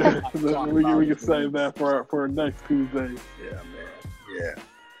definitely we can save that for next Tuesday. Yeah, man. Yeah.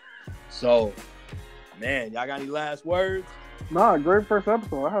 So, man, y'all got any last words? Nah, great first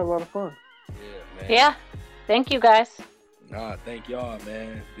episode. I had a lot of fun. Yeah, man. Yeah. Thank you, guys. Nah, thank y'all,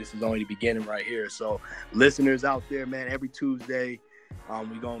 man. This is only the beginning right here. So, listeners out there, man, every Tuesday, we're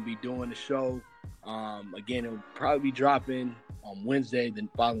going to be doing the show. Again, it'll probably be dropping on Wednesday, the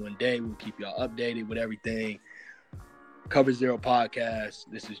following day. We'll keep y'all updated with everything. Cover Zero Podcast.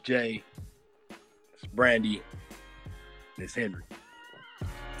 This is Jay. It's Brandy. It's Henry.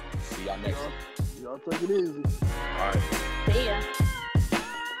 See y'all next time. Y'all take it easy. All right. See ya.